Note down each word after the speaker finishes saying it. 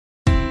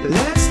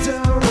Let's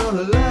turn all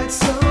the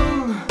lights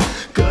on,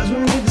 cause we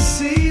need to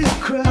see the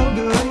crowd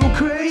going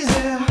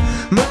crazy.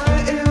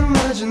 My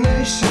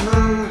imagination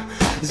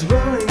is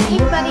running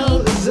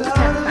wild as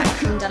Back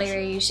from Dolly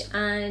Rouge,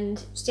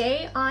 and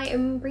today I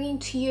am bringing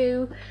to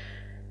you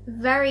a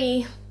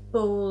very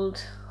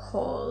bold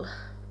haul.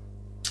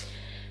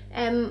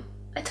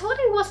 I thought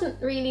I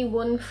wasn't really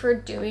one for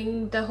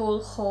doing the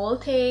whole haul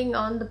thing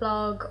on the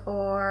blog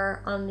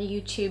or on the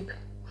YouTube,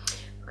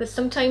 because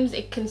sometimes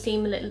it can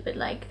seem a little bit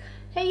like,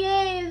 hey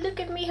yay, look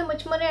at me, how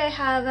much money I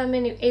have, I'm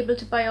able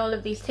to buy all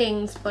of these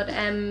things. But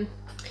now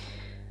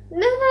that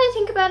I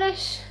think about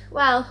it,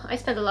 well, I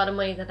spend a lot of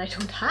money that I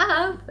don't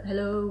have.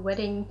 Hello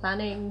wedding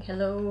planning,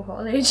 hello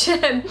haulage.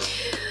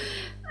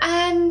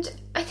 And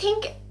I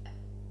think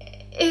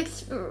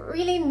it's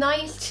really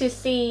nice to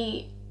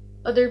see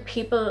other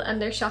people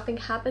and their shopping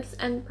habits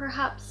and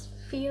perhaps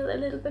feel a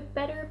little bit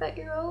better about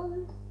your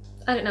own.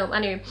 I don't know.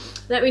 Anyway,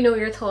 let me know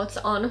your thoughts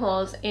on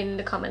hauls in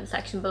the comment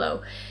section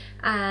below.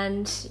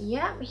 And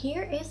yeah,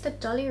 here is the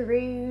Dolly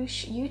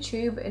Rouge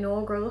YouTube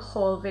inaugural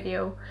haul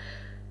video.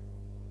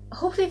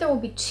 Hopefully there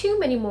won't be too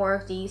many more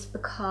of these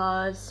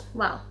because,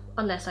 well,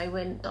 unless I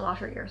win the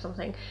lottery or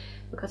something,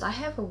 because I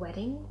have a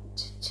wedding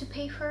to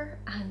pay for,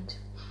 and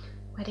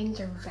weddings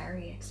are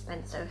very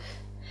expensive.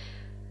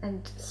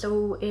 And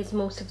so is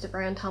most of the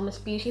Brown Thomas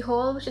beauty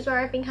haul, which is where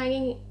I've been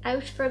hanging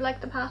out for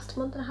like the past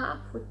month and a half,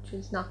 which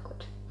is not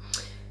good.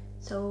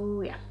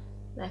 So yeah,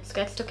 let's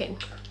get stuck in.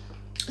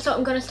 So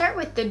I'm going to start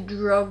with the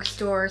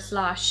drugstore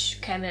slash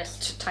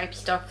chemist type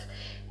stuff,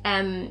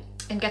 and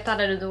get that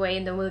out of the way,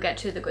 and then we'll get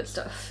to the good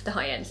stuff, the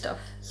high-end stuff.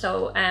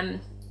 So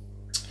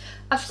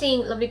after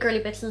seeing Lovely Girly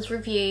Bits'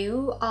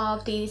 review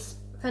of these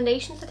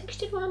foundations, I think she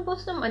did one on both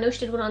of them. I know she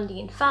did one on the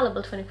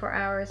Infallible 24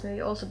 Hours, maybe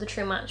also the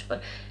True Match,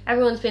 but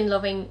everyone's been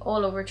loving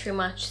all over True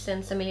Match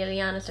since Amelia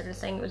Liana started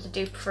saying it was a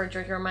dupe for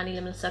Giorgio Armani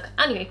Limitless Silk.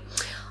 Anyway,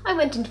 I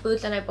went into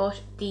Boots and I bought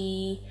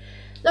the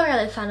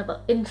L'Oreal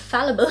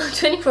Infallible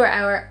 24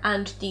 Hour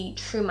and the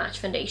True Match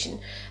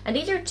foundation, and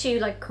these are two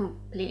like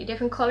completely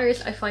different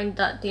colours. I find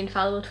that the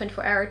Infallible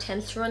 24 Hour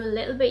tends to run a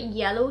little bit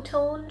yellow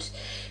toned,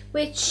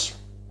 which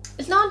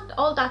is not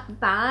all that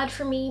bad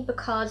for me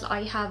because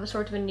I have a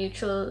sort of a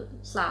neutral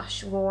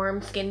slash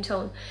warm skin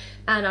tone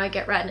and I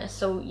get redness,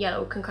 so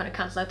yellow can kind of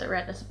cancel out the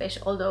redness a bit,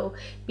 although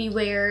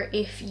beware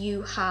if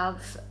you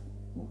have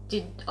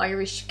the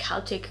Irish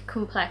Celtic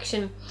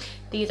complexion,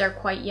 these are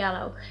quite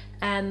yellow.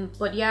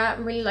 But yeah,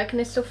 I'm really liking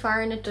this so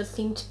far, and it does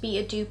seem to be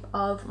a dupe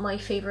of my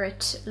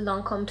favourite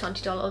Lancome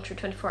Twenty Doll Ultra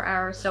 24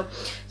 Hours, so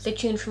stay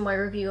tuned for my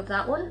review of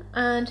that one.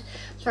 And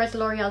as far as the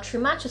L'Oreal True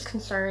Match is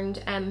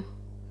concerned,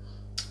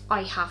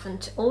 I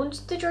haven't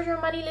owned the Giorgio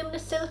Armani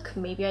Luminous Silk.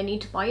 Maybe I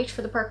need to buy it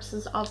for the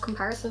purposes of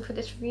comparison for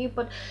this review,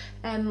 but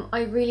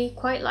I really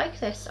quite like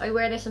this. I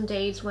wear this on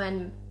days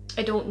when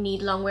I don't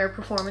need long wear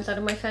performance out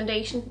of my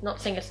foundation. Not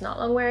saying it's not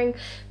long wearing,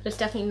 but it's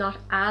definitely not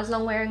as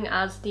long wearing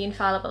as the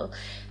Infallible.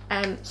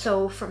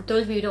 So for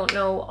those of you who don't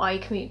know, I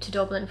commute to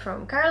Dublin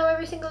from Carlow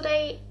every single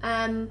day,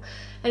 and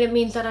it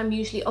means that I'm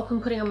usually up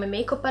and putting on my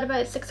makeup at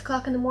about 6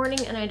 o'clock in the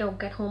morning, and I don't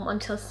get home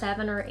until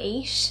 7 or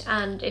 8,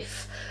 and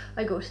if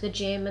I go to the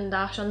gym and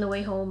that on the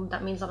way home,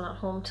 that means I'm not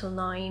home till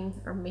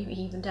 9 or maybe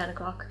even 10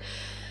 o'clock.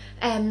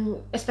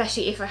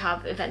 Especially if I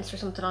have events or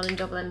something on in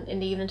Dublin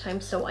in the evening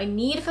time, so I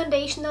need a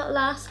foundation that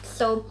lasts.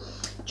 So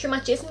True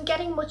Match isn't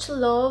getting much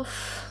love,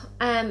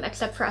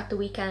 except for at the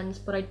weekends,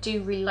 but I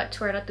do really like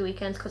to wear it at the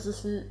weekends because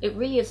it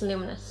really is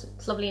luminous.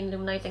 It's lovely and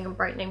illuminating and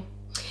brightening,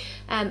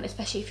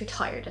 especially if you're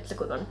tired. It's a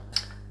good one.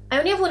 I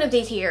only have one of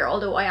these here,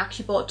 although I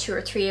actually bought 2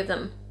 or 3 of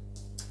them.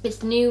 It's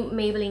the new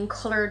Maybelline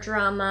Colour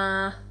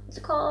Drama, what's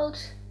it called?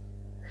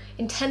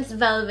 Intense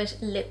Velvet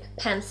Lip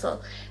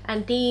Pencil,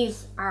 and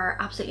these are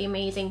absolutely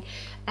amazing.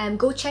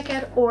 Go check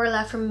out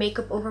Orla from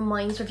Makeup Over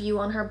Mind's review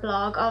on her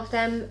blog of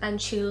them,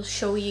 and she'll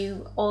show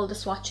you all the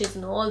swatches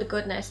and all the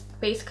goodness.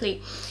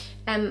 Basically,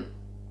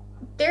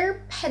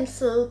 they're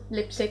pencil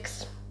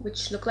lipsticks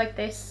which look like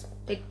this.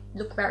 They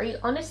look very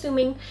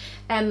unassuming,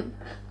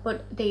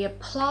 but they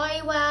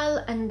apply well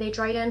and they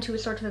dry down to a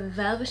sort of a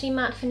velvety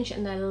matte finish,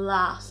 and they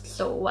last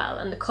so well,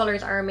 and the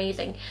colours are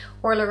amazing.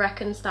 Orla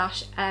reckons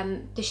that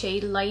the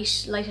shade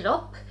Light It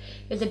Up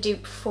is a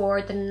dupe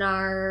for the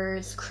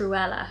NARS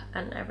Cruella,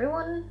 and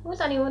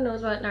anyone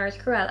knows about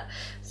NARS Cruella.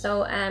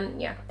 So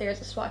yeah, there's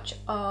a swatch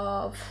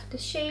of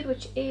this shade,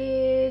 which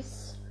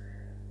is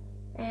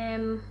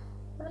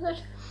what is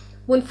it?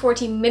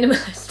 140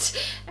 Minimalist.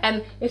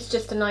 It's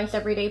just a nice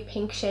everyday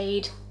pink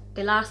shade.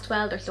 They last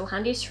well, they're so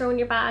handy to throw in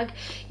your bag.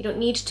 You don't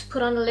need to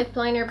put on a lip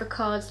liner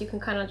because you can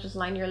kind of just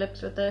line your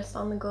lips with this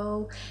on the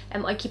go.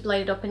 I keep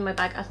Light It Up in my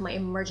bag as my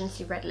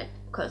emergency red lip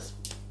because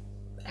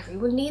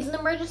everyone needs an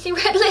emergency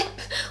red lip.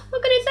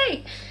 What can I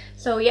say?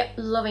 So yeah,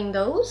 loving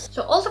those.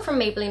 So also from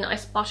Maybelline, I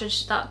spotted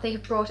that they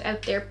have brought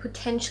out their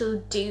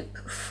potential dupe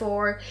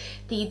for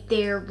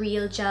their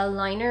Real Gel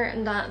liner,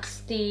 and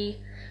that's the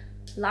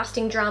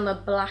Lasting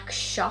Drama Black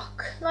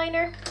Shock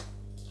liner,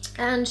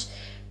 and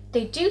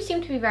they do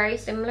seem to be very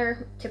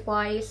similar tip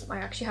wise. I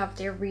actually have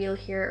their Real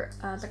here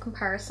as a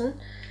comparison.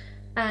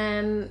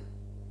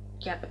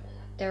 yeah,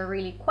 they're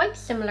really quite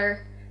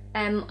similar.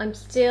 I'm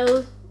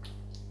still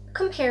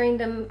comparing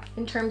them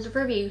in terms of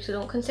review, so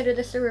don't consider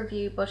this a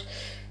review, but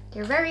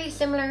they're very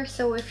similar.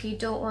 So if you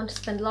don't want to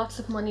spend lots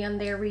of money on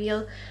their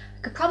real,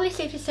 I could probably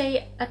safely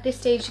say at this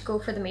stage go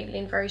for the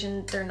Maybelline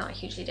version. They're not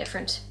hugely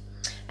different.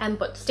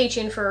 But stay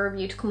tuned for a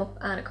review to come up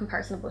and a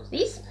comparison of both of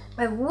these.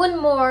 I have one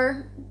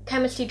more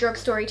chemistry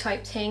drugstore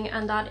type thing,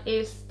 and that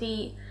is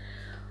the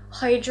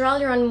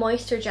Hydraluron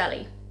Moisture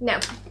Jelly. Now,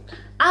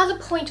 as a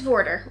point of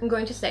order, I'm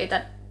going to say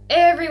that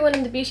everyone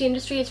in the beauty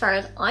industry, as far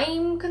as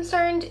I'm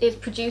concerned, is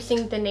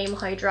producing the name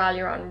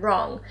Hydraluron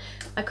wrong.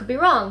 I could be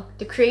wrong.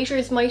 The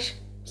creators might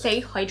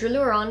say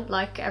Hydraluron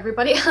like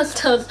everybody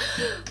else does,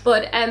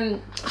 but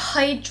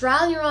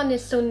Hydraluron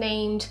is so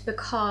named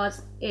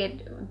because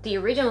the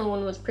original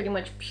one was pretty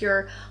much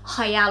pure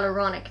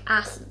hyaluronic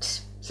acid.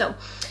 So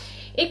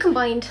it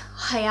combined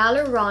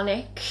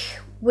hyaluronic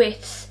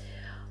with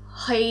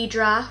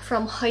hydra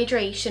from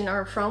hydration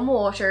or from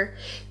water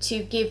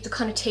to give the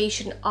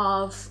connotation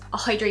of a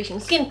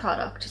hydrating skin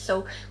product.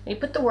 So when you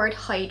put the word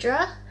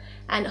hydra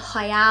and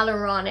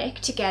hyaluronic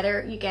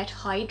together, you get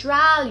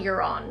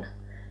Hydraluron,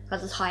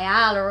 because it's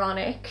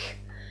hyaluronic,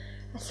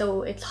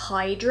 so it's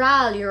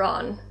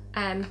Hydraluron.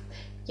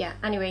 Yeah,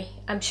 anyway,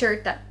 I'm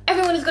sure that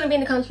everyone is going to be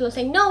in the comments below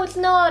saying, no, it's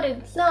not,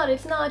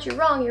 you're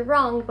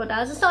wrong, but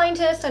as a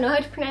scientist, I know how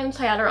to pronounce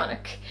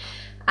hyaluronic,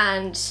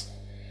 and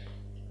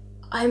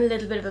I'm a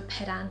little bit of a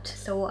pedant,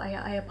 so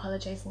I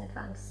apologise in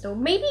advance. So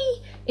maybe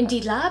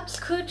Indeed Labs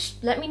could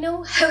let me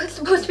know how it's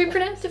supposed to be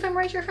pronounced, if I'm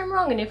right or if I'm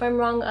wrong, and if I'm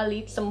wrong, I'll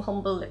eat some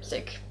humble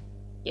lipstick.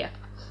 Yeah.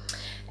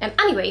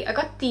 Anyway, I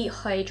got the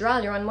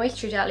Hydraluron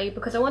Moisture Jelly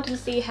because I wanted to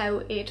see how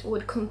it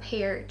would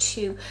compare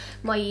to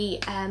my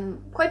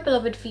quite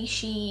beloved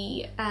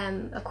Vichy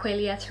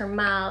Aqualia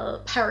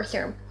Thermal Power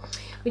Serum,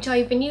 which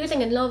I've been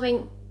using and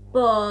loving,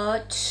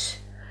 but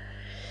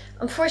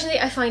unfortunately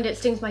I find it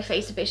stings my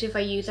face a bit if I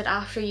use it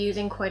after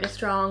using quite a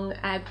strong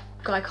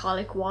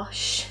glycolic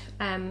wash,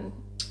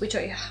 which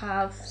I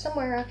have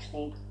somewhere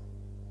actually.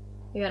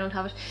 Yeah, I don't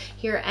have it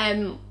here.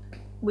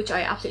 Which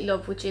I absolutely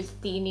love, which is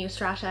the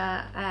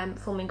Neostrata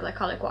foaming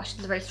glycolic wash.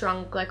 It's a very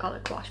strong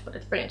glycolic wash, but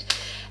it's brilliant.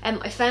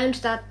 I found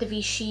that the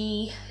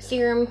Vichy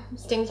serum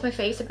stings my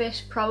face a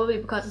bit, probably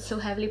because it's so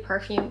heavily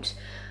perfumed.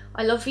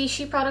 I love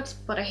Vichy products,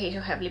 but I hate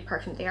how heavily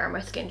perfumed they are. My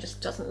skin just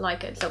doesn't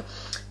like it. So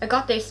I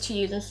got this to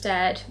use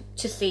instead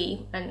to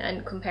see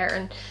and compare.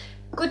 And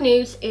good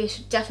news,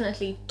 it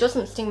definitely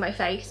doesn't sting my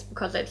face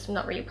because it's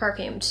not really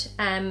perfumed.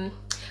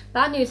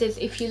 Bad news is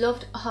if you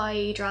loved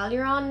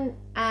Hydraluron,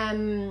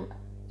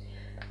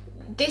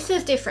 this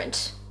is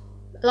different.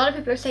 A lot of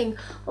people are saying,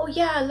 oh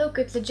yeah, look,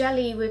 it's a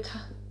jelly with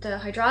the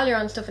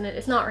Hydraluron stuff in it.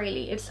 It's not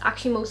really. It's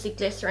actually mostly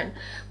glycerin.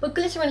 But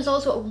glycerin is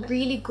also a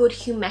really good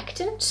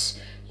humectant.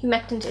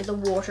 Humectant is a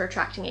water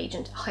attracting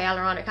agent.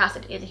 Hyaluronic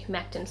acid is a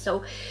humectant.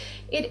 So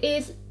it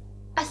is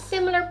a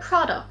similar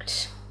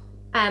product.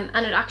 And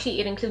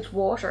it includes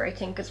water, I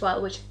think, as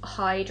well, which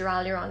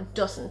Hydraluron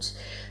doesn't.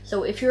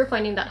 So if you're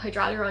finding that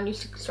Hydraluron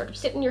used to sort of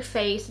sit in your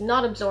face,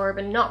 not absorb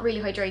and not really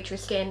hydrate your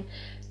skin,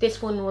 this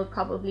one will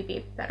probably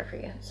be better for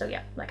you. So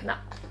yeah, like that.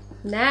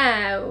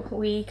 Now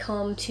we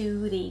come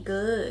to the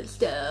good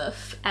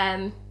stuff.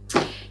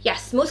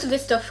 Yes, most of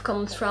this stuff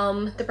comes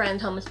from the Brown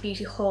Thomas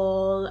Beauty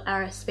Haul,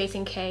 or Space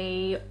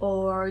NK,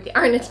 or the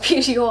Arnott's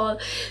Beauty Haul,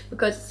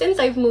 because since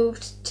I've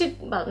moved to,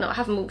 well no, I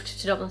haven't moved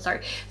to Dublin,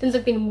 sorry, since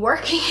I've been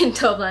working in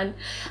Dublin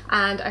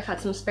and I've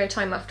had some spare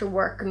time after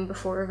work and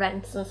before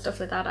events and stuff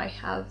like that, I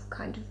have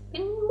kind of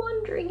been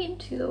wandering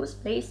into those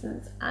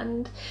places,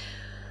 and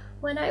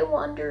when I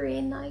wander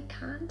in, I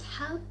can't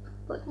help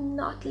but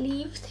not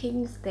leave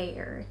things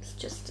there.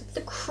 It's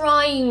a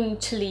crime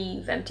to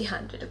leave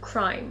empty-handed, a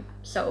crime.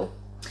 So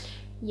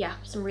yeah,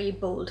 some really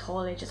bold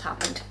haulage has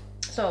happened.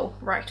 So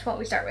right, what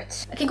we start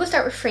with? I think we'll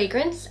start with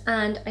fragrance,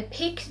 and I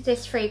picked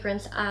this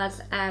fragrance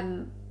as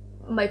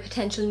my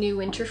potential new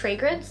winter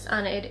fragrance,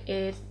 and it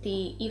is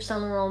the Yves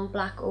Saint Laurent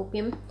Black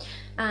Opium.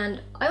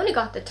 And I only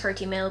got the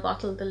 30ml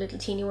bottle, the little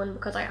teeny one,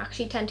 because I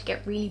actually tend to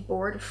get really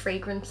bored of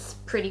fragrance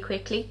pretty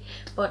quickly,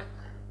 but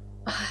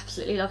I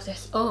absolutely love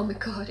this. Oh my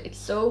god, it's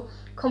so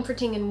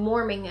comforting and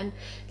warming, and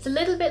it's a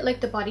little bit like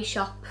the Body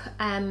Shop,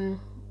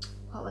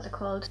 what was it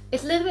called?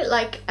 It's a little bit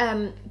like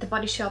the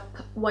Body Shop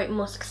White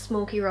Musk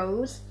Smoky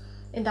Rose,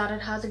 in that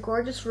it has a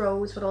gorgeous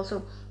rose, but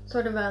also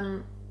sort of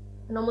an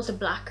almost a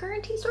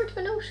blackcurranty sort of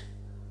a note.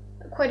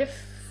 Quite a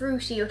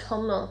fruity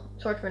autumnal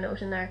sort of a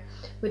note in there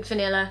with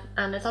vanilla,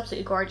 and it's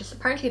absolutely gorgeous.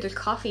 Apparently there's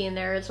coffee in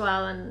there as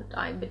well, and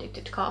I'm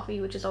addicted to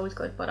coffee, which is always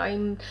good, but I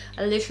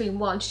literally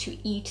want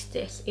to eat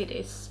this.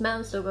 It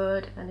smells so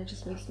good and it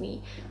just makes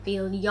me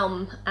feel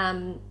yum,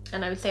 and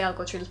I would say I'll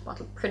go through this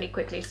bottle pretty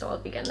quickly, so I'll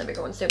be getting the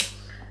bigger one soon.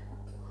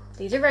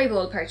 These are very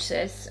bold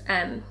purchases.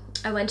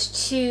 I went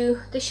to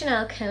the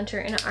Chanel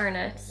counter in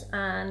Arnott's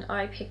and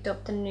I picked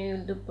up the new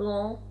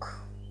Blanc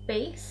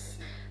base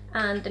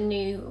and the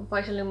new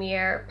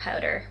Vitalumiere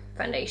powder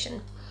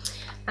foundation.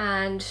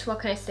 And what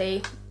can I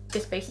say?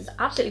 This base is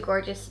absolutely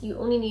gorgeous. You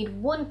only need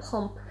one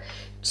pump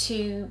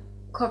to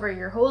cover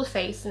your whole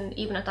face, and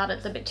even at that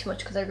it's a bit too much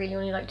because I really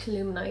only like to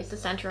luminize the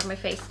center of my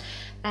face.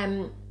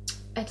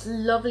 It's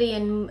lovely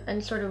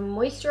and sort of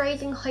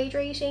moisturizing,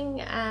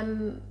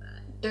 hydrating.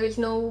 There's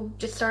no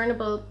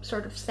discernible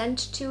sort of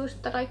scent to it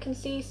that I can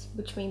see,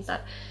 which means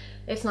that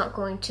it's not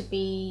going to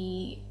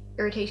be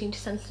irritating to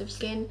sensitive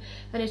skin,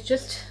 and it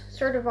just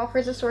sort of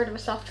offers a sort of a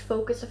soft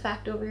focus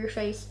effect over your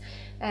face.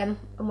 I'm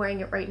wearing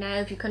it right now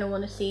if you kind of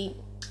want to see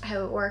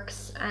how it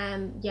works.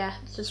 Yeah,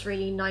 it's just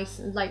really nice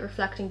and light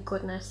reflecting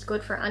goodness,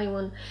 good for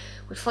anyone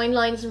with fine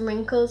lines and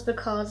wrinkles,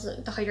 because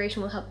the hydration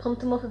will help pump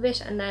them up a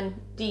bit, and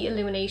then the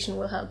illumination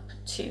will help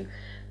to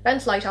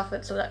bounce light off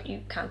it so that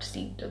you can't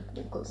see the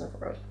wrinkles and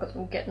furrows, because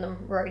I'm getting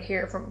them right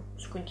here from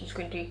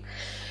squinty.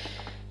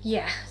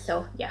 Yeah,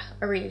 so yeah,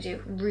 I really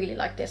do really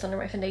like this under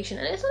my foundation,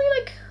 and it's only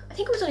like, I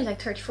think it was only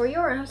like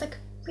 €34, and I was like,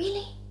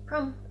 really?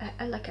 From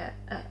like a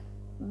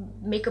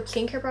makeup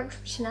skincare product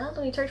from Chanel, it's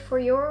only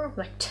 €34? I'm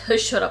like,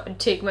 shut up and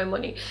take my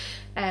money.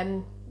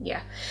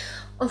 Yeah.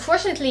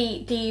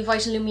 Unfortunately, the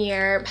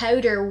Vitalumiere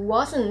powder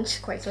wasn't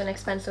quite so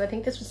inexpensive. I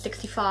think this was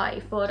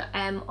 $65, but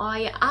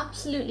I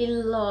absolutely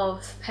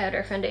love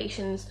powder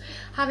foundations,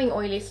 having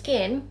oily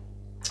skin,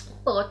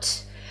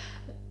 but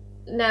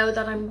now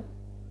that I'm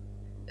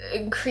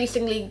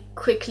increasingly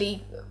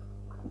quickly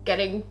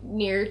getting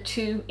near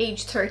to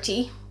age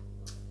 30,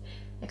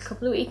 next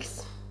couple of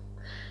weeks,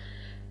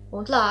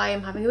 won't lie,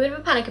 I'm having a bit of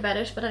a panic about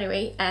it, but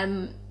anyway,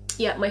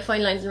 yeah, my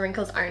fine lines and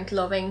wrinkles aren't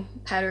loving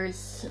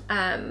powders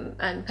and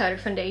powder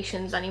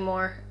foundations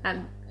anymore,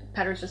 and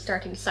powders are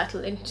starting to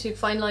settle into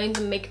fine lines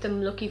and make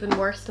them look even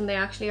worse than they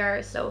actually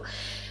are. So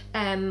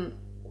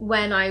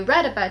when I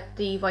read about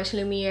the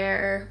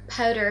Vitalumiere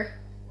powder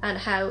and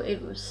how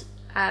it was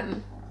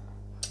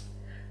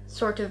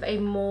sort of a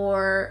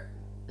more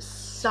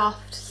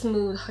soft,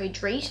 smooth,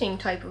 hydrating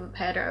type of a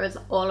powder, I was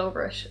all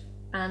over it,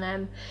 and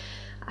I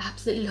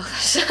absolutely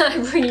love it. I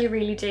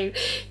really do.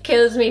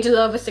 Kills me to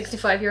love a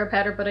 €65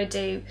 powder, but I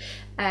do.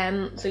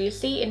 So you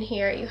see in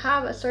here you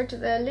have a sort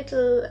of a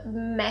little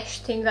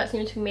mesh thing that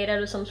seems to be made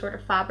out of some sort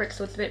of fabric,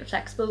 so it's a bit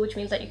flexible, which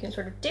means that you can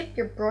sort of dip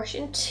your brush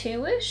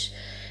into it.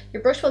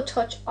 Your brush will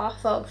touch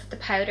off of the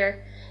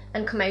powder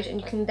and come out, and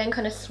you can then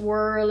kind of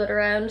swirl it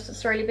around, the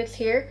swirly bits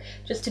here,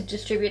 just to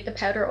distribute the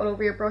powder all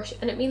over your brush,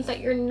 and it means that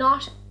you're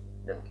not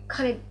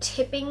kind of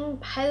tipping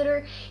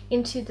powder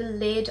into the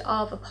lid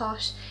of a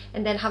pot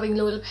and then having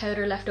loads of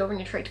powder left over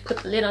and you try to put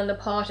the lid on the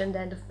pot and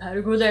then the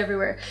powder goes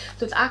everywhere.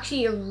 So it's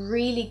actually a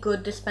really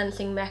good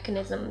dispensing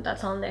mechanism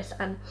that's on this,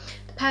 and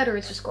the powder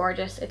is just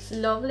gorgeous. It's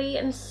lovely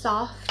and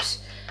soft.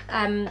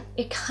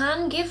 It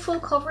can give full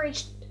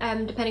coverage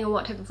depending on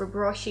what type of a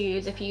brush you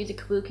use. If you use a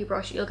kabuki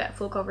brush, you'll get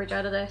full coverage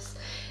out of this.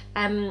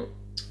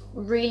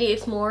 Really,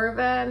 it's more of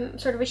a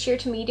sort of a sheer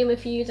to medium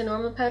if you use a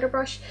normal powder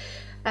brush.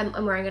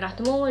 I'm wearing it at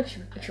the moment.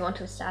 If you want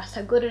to assess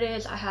how good it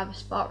is, I have a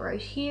spot right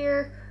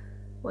here,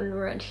 one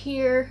around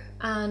here,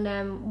 and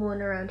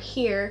one around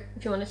here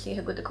if you want to see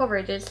how good the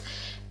coverage is.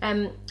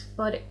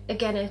 But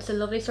again, it's a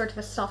lovely sort of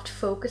a soft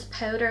focus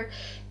powder.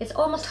 It's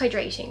almost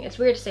hydrating. It's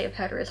weird to say a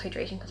powder is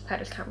hydrating because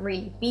powders can't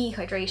really be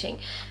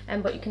hydrating,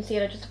 but you can see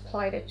it. I just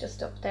applied it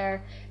just up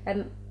there.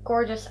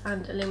 Gorgeous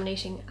and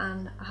illuminating,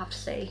 and I have to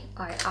say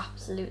I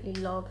absolutely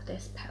love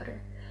this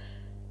powder.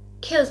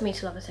 Kills me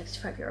to love a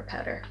 €65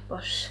 powder,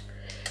 but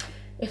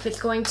if it's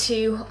going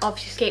to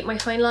obfuscate my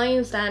fine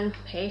lines, then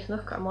hey,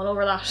 look, I'm all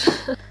over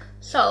that.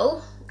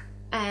 So,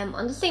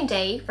 on the same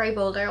day, very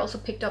bold, I also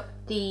picked up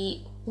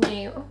the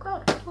new, oh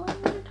god,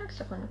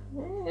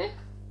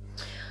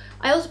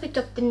 I also picked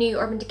up the new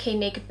Urban Decay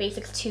Naked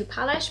Basics 2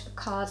 palette,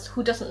 because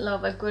who doesn't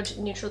love a good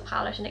neutral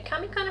palette, and it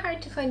can be kind of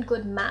hard to find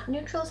good matte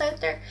neutrals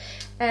out there.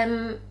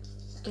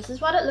 This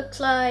is what it looks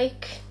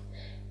like.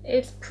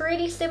 It's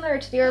pretty similar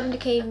to the Urban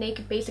Decay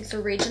Naked Basics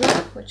Original,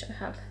 which I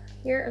have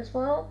here as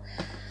well.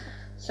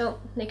 So,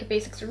 Naked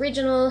Basics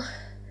Original,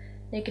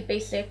 Naked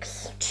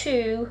Basics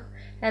 2,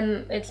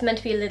 it's meant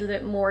to be a little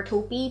bit more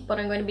taupey, but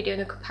I'm going to be doing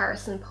a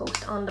comparison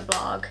post on the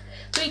blog,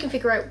 so you can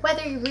figure out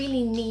whether you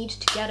really need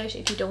to get it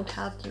if you don't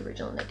have the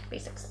original Naked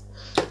Basics.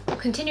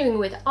 Continuing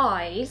with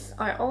eyes,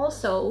 I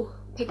also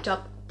picked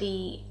up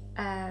the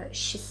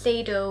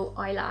Shiseido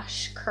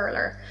eyelash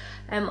curler.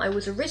 I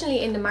was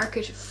originally in the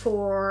market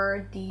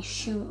for the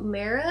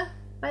llluminating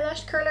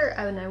eyelash curler,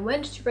 and I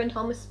went to Brent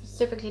Thomas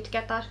specifically to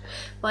get that,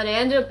 but I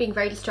ended up being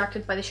very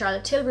distracted by the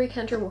Charlotte Tilbury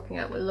counter, walking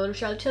out with a load of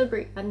Charlotte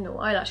Tilbury and no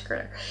eyelash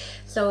curler.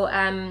 So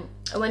I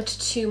went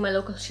to my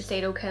local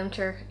Shiseido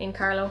counter in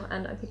Carlow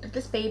and I picked up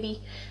this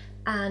baby,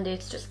 and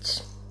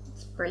it's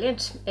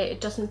brilliant.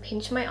 It doesn't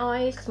pinch my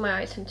eyes because my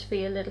eyes tend to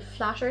be a little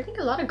flatter. I think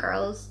a lot of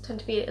girls tend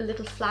to be a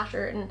little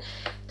flatter, and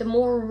the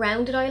more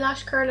rounded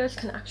eyelash curlers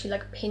can actually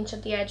like pinch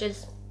at the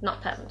edges.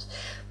 Not pleasant,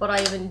 but I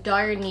am in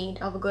dire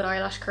need of a good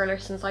eyelash curler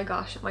since I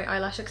got my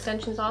eyelash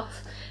extensions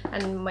off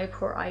and my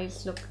poor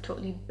eyes look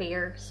totally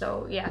bare.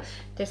 So yeah,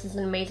 this is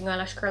an amazing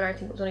eyelash curler. I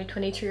think it was only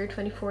 23 or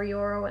 24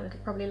 euro, and it'll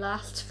probably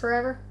last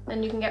forever,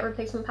 and you can get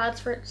replacement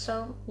pads for it.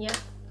 So yeah,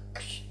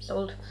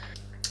 sold.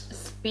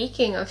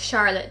 Speaking of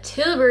Charlotte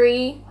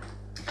Tilbury,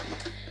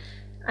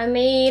 I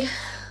made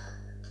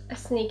a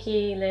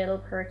sneaky little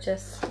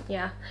purchase.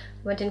 Yeah,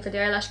 went in for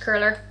the eyelash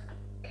curler,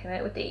 came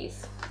out with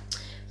these.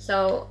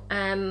 So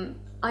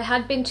I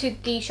had been to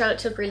the Charlotte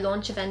Tilbury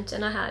launch event,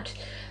 and I had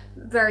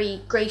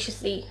very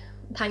graciously,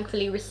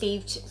 thankfully,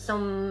 received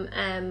some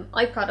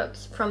eye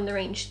products from the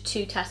range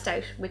to test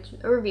out, which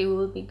a review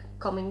will be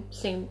coming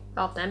soon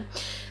of them.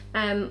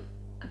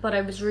 But I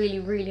was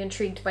really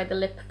intrigued by the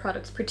lip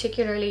products,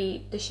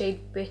 particularly the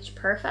shade Bitch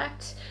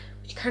Perfect,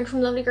 which came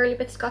from Lovely Girly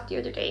Bits got the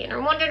other day, and I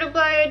wanted to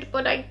buy it,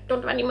 but I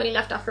don't have any money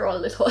left after all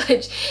this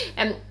haulage.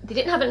 They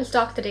didn't have it in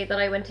stock the day that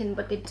I went in,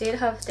 but they did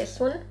have this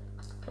one,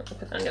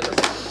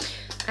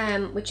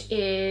 which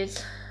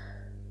is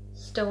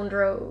Stoned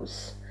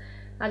Rose.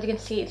 As you can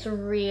see, it's a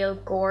real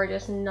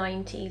gorgeous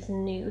 90s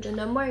nude, and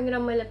I'm wearing it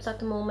on my lips at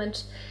the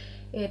moment.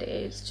 It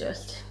is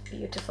just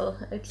beautiful.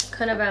 It's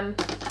kind of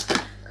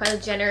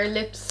Kylie Jenner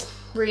lips,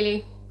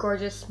 really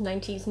gorgeous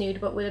 90s nude,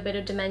 but with a bit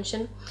of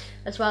dimension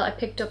as well. I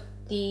picked up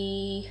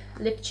the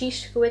lip cheat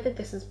to go with it.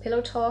 This is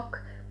Pillow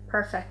Talk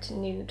Perfect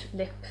Nude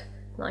Lip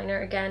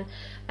Liner. Again,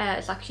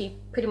 it's actually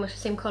pretty much the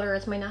same colour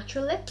as my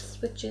natural lips,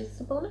 which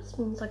is a bonus,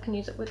 means I can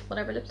use it with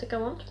whatever lipstick I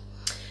want.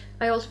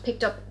 I also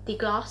picked up the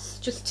gloss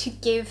just to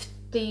give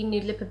the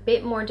nude lip a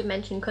bit more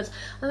dimension, because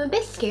I'm a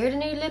bit scared of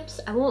nude lips,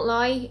 I won't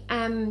lie.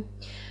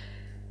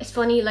 It's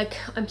funny, like,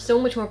 I'm so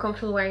much more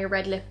comfortable wearing a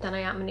red lip than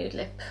I am a nude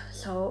lip.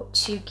 So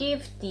to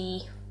give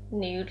the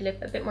nude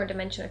lip a bit more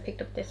dimension, I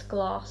picked up this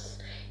gloss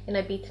in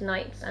Ibiza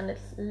Nights, and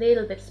it's a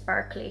little bit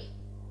sparkly,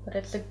 but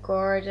it's a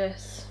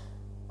gorgeous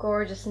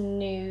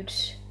nude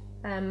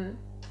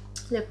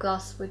lip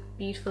gloss with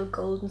beautiful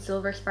gold and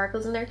silver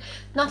sparkles in there.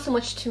 Not so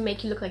much to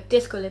make you look like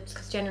disco lips,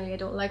 because generally I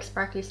don't like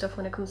sparkly stuff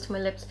when it comes to my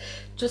lips,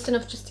 just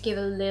enough just to give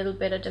a little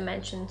bit of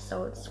dimension,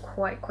 so it's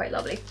quite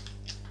lovely.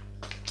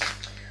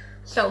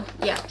 So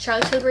yeah,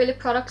 Charlotte Tilbury lip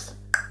products.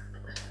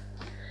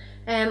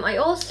 I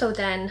also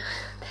then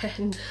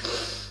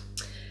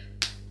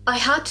I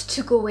had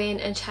to go in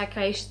and check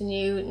out the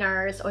new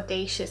NARS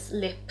Audacious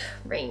lip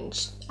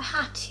range. I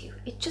had to.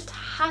 It just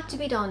had to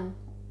be done.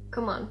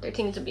 Come on, they're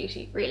things of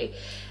beauty, really.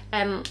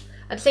 At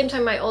the same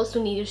time, I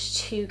also needed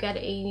to get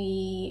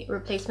a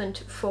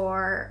replacement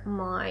for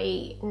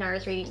my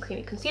NARS Radiant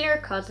Creamy Concealer,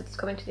 because it's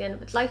coming to the end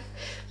of its life.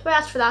 So I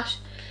asked for that,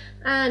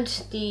 and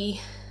the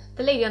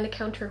lady on the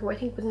counter, who I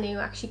think was new,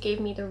 actually gave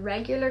me the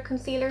regular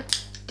concealer.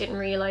 Didn't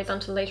realise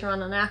until later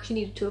on, and I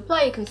actually needed to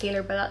apply a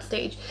concealer by that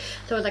stage.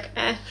 So I was like,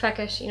 feck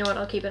it, you know what,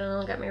 I'll keep it and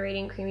I'll get my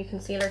Radiant Creamy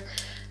Concealer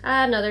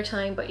another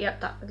time. But yep,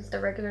 that was the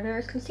regular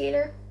NARS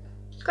concealer.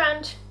 It's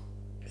grand.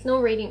 It's no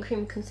Radiant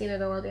Creamy Concealer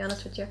though, I'll be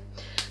honest with you.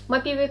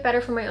 Might be a bit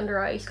better for my under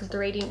eyes, because the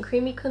Radiant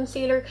Creamy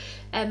Concealer,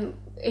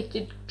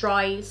 it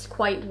dries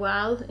quite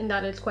well in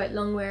that it's quite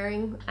long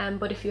wearing,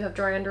 but if you have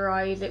dry under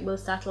eyes, it will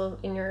settle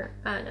in your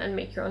and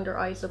make your under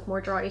eyes look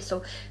more dry.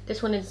 So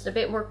this one is a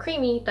bit more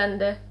creamy than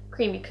the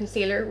creamy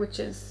concealer, which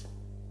is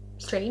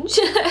strange.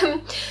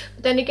 But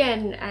then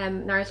again,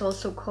 NARS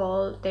also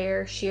call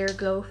their sheer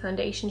glow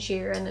foundation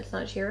sheer, and it's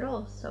not sheer at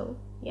all. So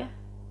yeah,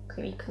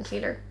 creamy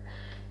concealer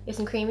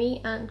isn't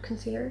creamy, and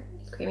concealer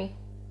is creamy.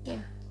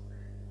 Yeah,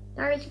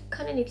 NARS, you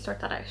kind of need to sort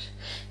that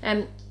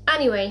out.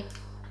 Anyway,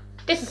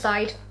 this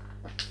aside,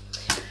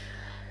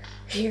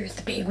 here's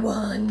the big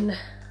one.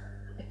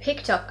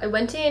 I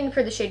went in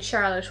for the shade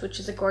Charlotte, which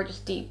is a gorgeous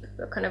deep,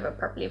 kind of a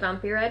purpley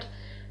vampy red.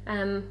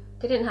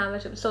 They didn't have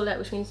it, it was sold out,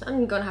 which means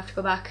I'm gonna have to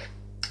go back.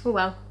 Oh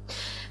well.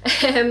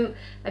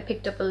 I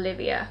picked up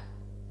Olivia.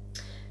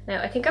 Now,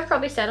 I think I've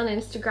probably said on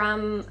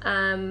Instagram,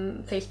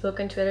 Facebook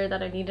and Twitter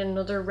that I need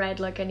another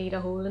red, like I need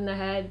a hole in the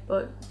head,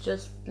 but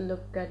just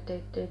look at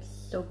it, it's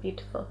so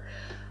beautiful.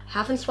 I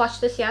haven't swatched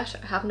this yet,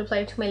 I haven't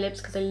applied it to my lips,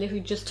 because I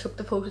literally just took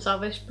the photos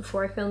of it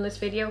before I filmed this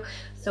video,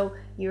 so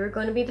you're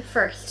going to be the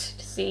first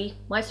to see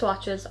my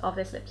swatches of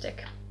this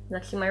lipstick.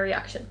 Let's see my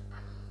reaction.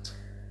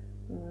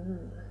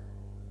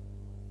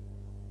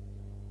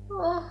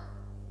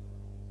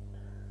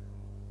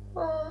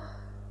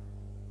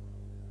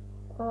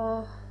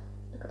 Oh,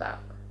 look at that.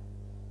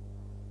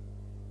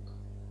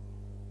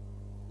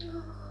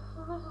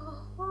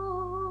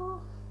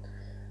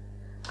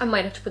 I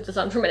might have to put this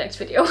on for my next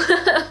video.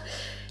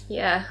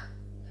 Yeah,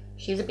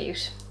 she's a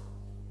beaut.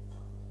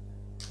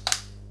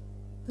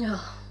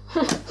 Oh.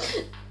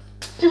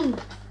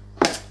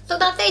 So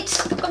that's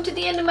it. I've come to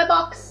the end of my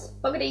box.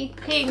 Buggity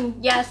ping.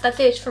 Yes, that's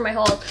it for my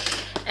haul.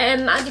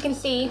 As you can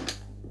see,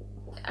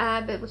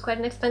 it was quite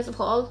an expensive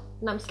haul,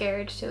 and I'm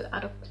scared to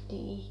add up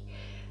the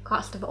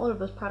cost of all of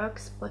those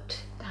products,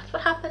 but that's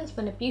what happens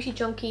when a beauty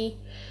junkie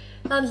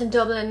lands in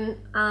Dublin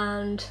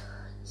and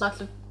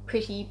lots of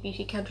pretty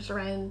beauty counters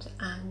around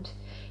and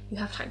you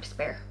have time to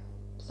spare.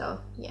 So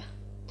yeah,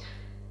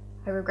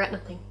 I regret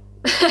nothing.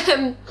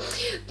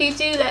 Please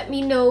do let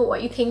me know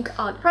what you think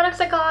of the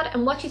products I got,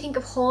 and what you think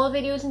of haul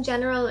videos in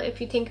general.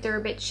 If you think they're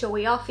a bit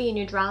showy offy and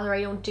you'd rather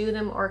I don't do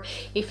them, or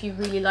if you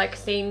really like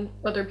seeing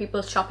other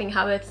people's shopping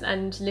habits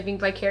and living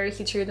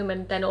vicariously through them,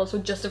 and then also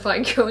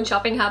justifying your own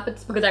shopping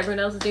habits because everyone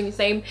else is doing the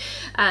same,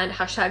 and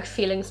hashtag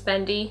feeling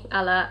spendy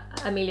a la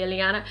Amelia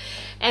Liana.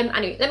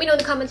 Anyway, let me know in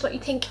the comments what you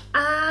think,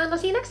 and I'll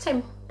see you next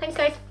time. Thanks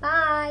guys,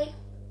 bye.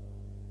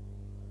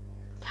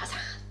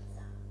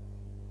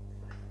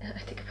 I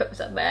think I put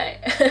myself back.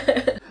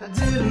 I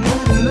didn't